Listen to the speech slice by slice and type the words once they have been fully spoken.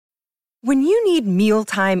When you need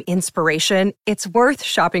mealtime inspiration, it's worth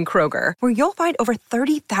shopping Kroger, where you'll find over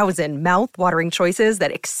 30,000 mouth-watering choices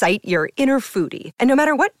that excite your inner foodie. And no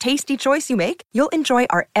matter what tasty choice you make, you'll enjoy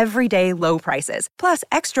our everyday low prices, plus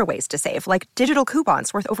extra ways to save, like digital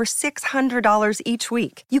coupons worth over $600 each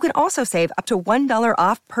week. You can also save up to $1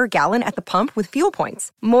 off per gallon at the pump with fuel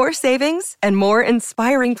points. More savings and more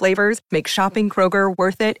inspiring flavors make shopping Kroger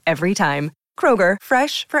worth it every time. Kroger,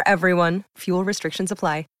 fresh for everyone. Fuel restrictions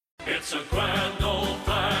apply. It's a grand old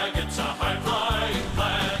flag, it's a high-flying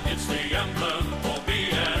flag, it's the emblem for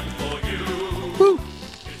me and for you. Woo.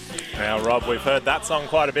 Now, Rob, we've heard that song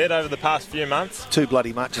quite a bit over the past few months. Too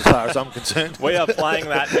bloody much as far as I'm concerned. We are playing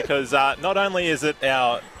that because not only is it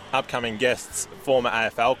our upcoming guest's former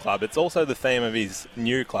AFL club, it's also the theme of his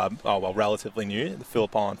new club, relatively new, the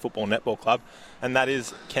Phillip Island Football Netball Club, and that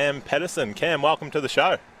is Cam Pedersen. Cam, welcome to the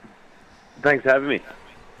show. Thanks for having me.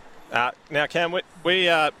 Now, Cam, we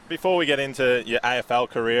before we get into your AFL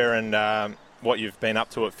career and what you've been up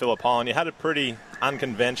to at Phillip Island, you had a pretty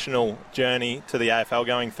unconventional journey to the AFL,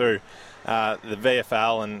 going through the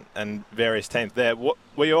VFL and various teams there. Were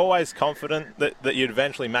you always confident that you'd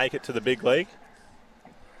eventually make it to the big league?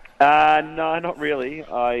 No, not really.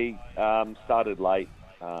 I started late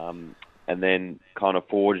and then kind of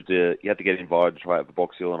forged you had to get invited to try out for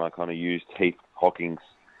Box Hill, and I kind of used Heath Hocking's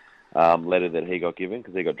letter that he got given,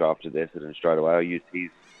 because he got drafted to Essendon straight away. I used his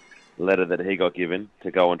letter that he got given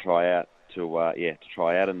to go and try out, to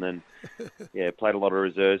try out, and then played a lot of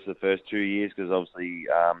reserves for the first 2 years, because obviously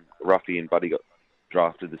Ruffy and Buddy got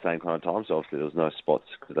drafted the same kind of time, so obviously there was no spots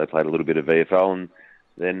because they played a little bit of VFL. And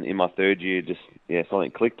then in my third year, just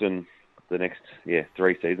something clicked, and the next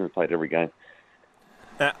 3 seasons played every game.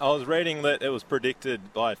 Now, I was reading that it was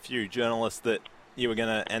predicted by a few journalists that you were going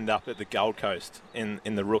to end up at the Gold Coast in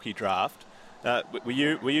the rookie draft. Were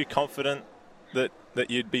you confident that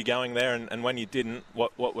you'd be going there, and when you didn't,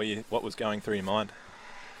 what was going through your mind?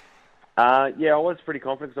 I was pretty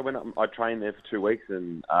confident, because I trained there for 2 weeks,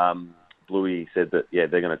 and Bluey said that they're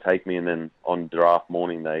going to take me, and then on draft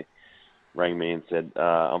morning they rang me and said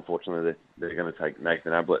unfortunately they're going to take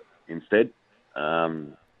Nathan Ablett instead.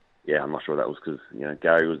 I'm not sure that was because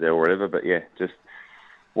Gary was there or whatever, but just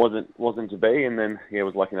wasn't to be, and then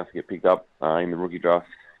was lucky enough to get picked up in the rookie draft,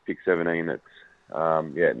 pick 17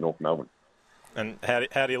 at North Melbourne. And how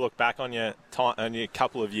do you look back on your time, on your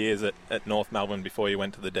couple of years at North Melbourne before you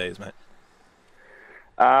went to the D's, mate?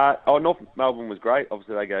 North Melbourne was great.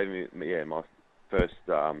 Obviously they gave me my first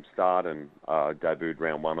start, and debuted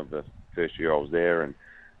round 1 of the first year I was there, and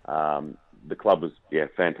the club was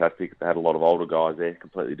fantastic. They had a lot of older guys there,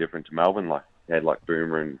 completely different to Melbourne. They had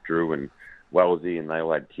Boomer and Drew and Wellesley, and they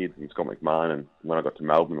all had kids, and Scott McMahon. And when I got to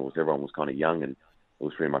Melbourne, everyone was kind of young, and it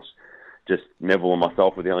was pretty much just Neville and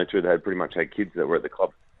myself were the only two that had pretty much had kids that were at the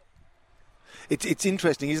club. It's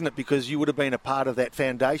interesting, isn't it? Because you would have been a part of that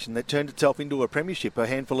foundation that turned itself into a premiership a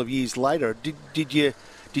handful of years later. Did you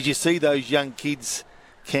see those young kids,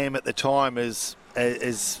 Cam, at the time as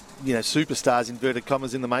superstars, inverted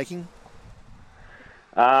commas, in the making?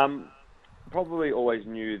 Probably always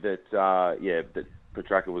knew that that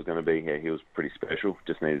Petrarca was going to be here. He was pretty special.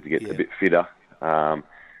 Just needed to get a bit fitter.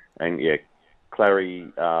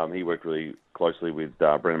 Clary, he worked really closely with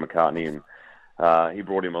Brendan McCartney, and he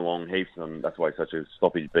brought him along heaps, and that's why he's such a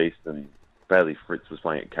stoppage beast. And Bailey Fritz was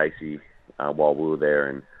playing at Casey while we were there,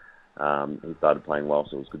 and he started playing well,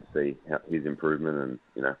 so it was good to see his improvement.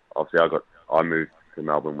 And obviously I moved to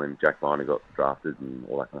Melbourne when Jack Viney got drafted and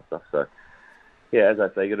all that kind of stuff. So as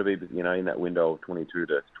I say, you got to be in that window of 22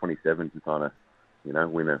 to 27 to kind of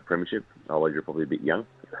win a premiership. Otherwise, you're probably a bit young.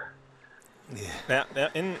 Yeah. Now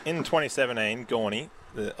in 2017, Gorney,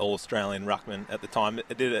 the All-Australian ruckman at the time,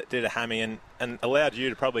 did a hammy and allowed you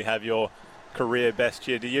to probably have your career best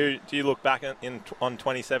year. Do you look back on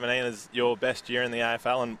 2017 as your best year in the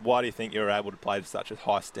AFL, and why do you think you were able to play to such a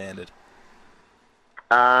high standard?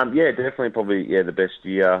 Definitely, probably the best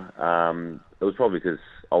year. It was probably because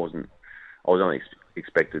I was only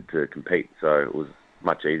expected to compete, so it was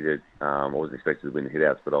much easier. I wasn't expected to win the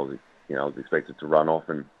hitouts, but I was expected to run off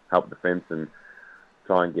and help defence and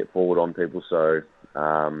try and get forward on people. So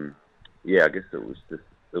I guess it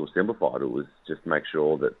was simplified. It was just make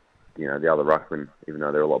sure that the other ruckmen, even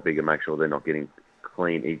though they're a lot bigger, make sure they're not getting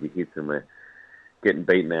clean, easy hits, and we're getting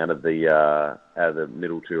beaten out of the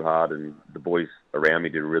middle too hard. And the boys around me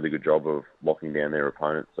did a really good job of locking down their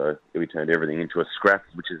opponents. So we turned everything into a scrap,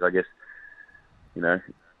 which is, I guess,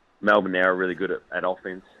 Melbourne now are really good at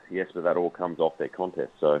offence, yes, but that all comes off their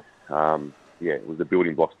contest. So, it was the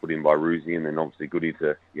building blocks put in by Roosie, and then obviously Goody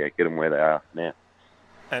to get them where they are now.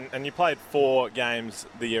 And you played 4 games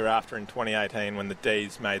the year after in 2018 when the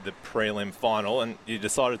D's made the prelim final, and you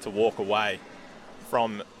decided to walk away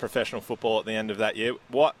from professional football at the end of that year.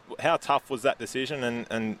 How tough was that decision,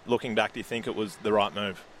 and looking back, do you think it was the right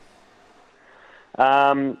move?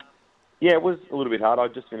 Yeah, it was a little bit hard. I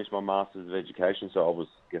just finished my Masters of Education, so I was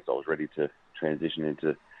ready to transition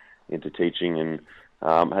into teaching, and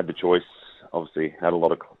had the choice. Obviously,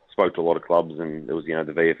 spoke to a lot of clubs, and there was the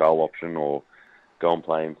VFL option, or go and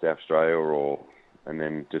play in South Australia, and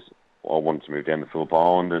then I wanted to move down to Phillip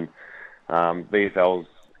Island, and VFL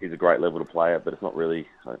is a great level to play at, but it's not really.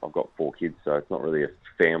 I've got 4 kids, so it's not really a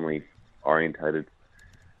family orientated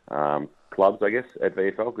clubs, I guess, at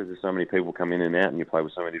VFL, because there's so many people come in and out and you play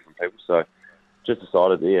with so many different people. So just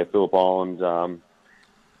decided Phillip Island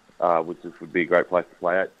would be a great place to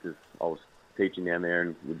play at, because I was teaching down there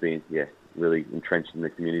and would be really entrenched in the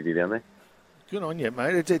community down there. Good on you,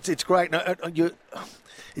 mate. It's great. No,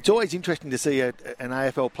 it's always interesting to see an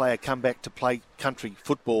AFL player come back to play country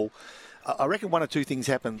football. I reckon one or two things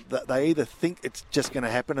happen. They either think it's just going to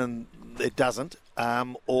happen and it doesn't,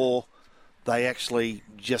 or they actually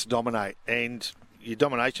just dominate. And your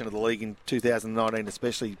domination of the league in 2019,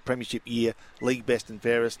 especially premiership year, league best and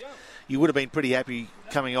fairest, you would have been pretty happy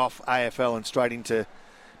coming off AFL and straight into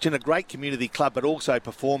a great community club, but also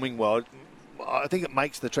performing well. I think it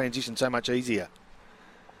makes the transition so much easier.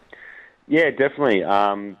 Yeah, definitely.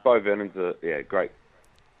 Bo Vernon's great.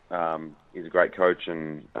 He's a great coach,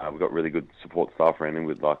 and we've got really good support staff around him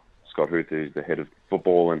with Scott Huth, who's the head of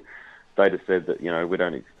football, and they just said that we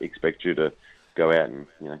don't expect you to go out and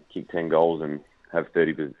kick 10 goals and have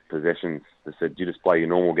 30 possessions. They said you just play your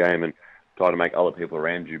normal game and try to make other people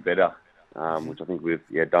around you better, which I think we've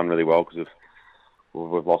done really well, because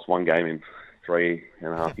we've lost one game in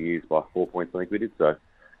 3.5 years by 4 points, I think we did. So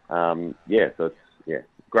so it's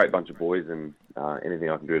great bunch of boys, and anything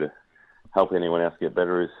I can do to help anyone else get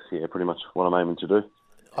better is pretty much what I'm aiming to do.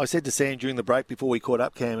 I said to Sam during the break before we caught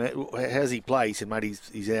up, Cam, how's he play? He said, mate,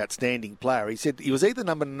 he's an outstanding player. He said he was either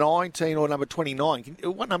number 19 or number 29.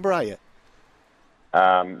 What number are you?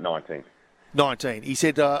 19. 19. He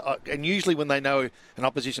said, and usually when they know an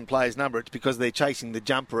opposition player's number, it's because they're chasing the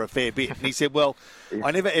jumper a fair bit. And he said, well,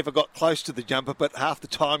 I never ever got close to the jumper, but half the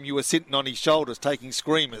time you were sitting on his shoulders taking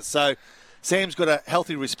screamers. So Sam's got a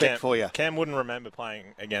healthy respect for you. Cam wouldn't remember playing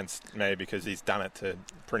against me because he's done it to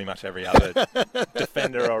pretty much every other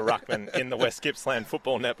defender or ruckman in the West Gippsland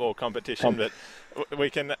football netball competition. But we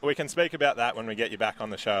can speak about that when we get you back on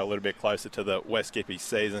the show a little bit closer to the West Gippy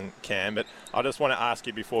season, Cam. But I just want to ask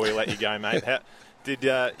you before we let you go, mate. Did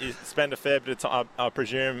you spend a fair bit of time? I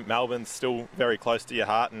presume Melbourne's still very close to your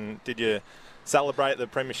heart. And did you celebrate the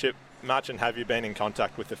premiership much? And have you been in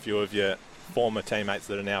contact with a few of your former teammates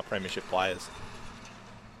that are now premiership players?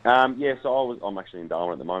 So I'm actually in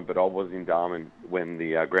Darwin at the moment, but I was in Darwin when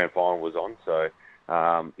the grand final was on. So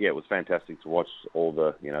it was fantastic to watch all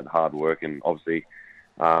the the hard work, and obviously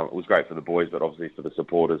it was great for the boys, but obviously for the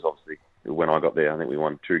supporters. Obviously, when I got there, I think we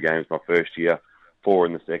won 2 games my first year, 4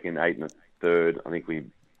 in the second, 8 in the third. I think we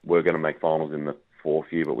were going to make finals in the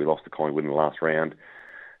 4th year, but we lost to Collingwood in the last round.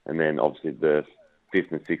 And then obviously the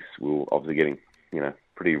 5th and 6th we were obviously getting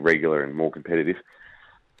pretty regular and more competitive.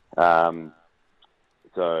 I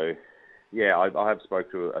have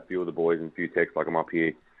spoke to a few of the boys and a few texts, like I'm up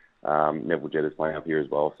here. Neville Jetter's playing up here as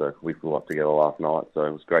well, so we flew up together last night. So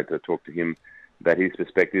it was great to talk to him about his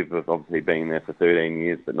perspective of obviously being there for 13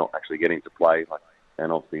 years but not actually getting to play,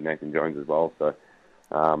 and obviously Nathan Jones as well. So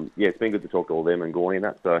it's been good to talk to all them and Gorney and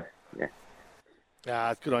that. So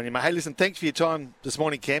It's good on you, mate. Hey, listen, thanks for your time this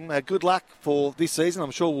morning, Cam. Good luck for this season.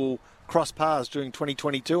 I'm sure we'll cross paths during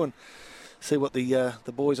 2022 and see what the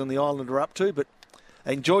boys on the island are up to. But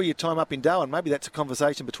enjoy your time up in Darwin. Maybe that's a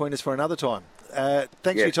conversation between us for another time. Thanks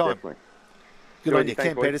for your time. Definitely. Good on you,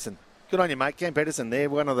 Cam Pedersen. Good on you, mate. Cam Pedersen there,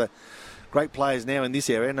 one of the great players now in this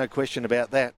area, no question about that.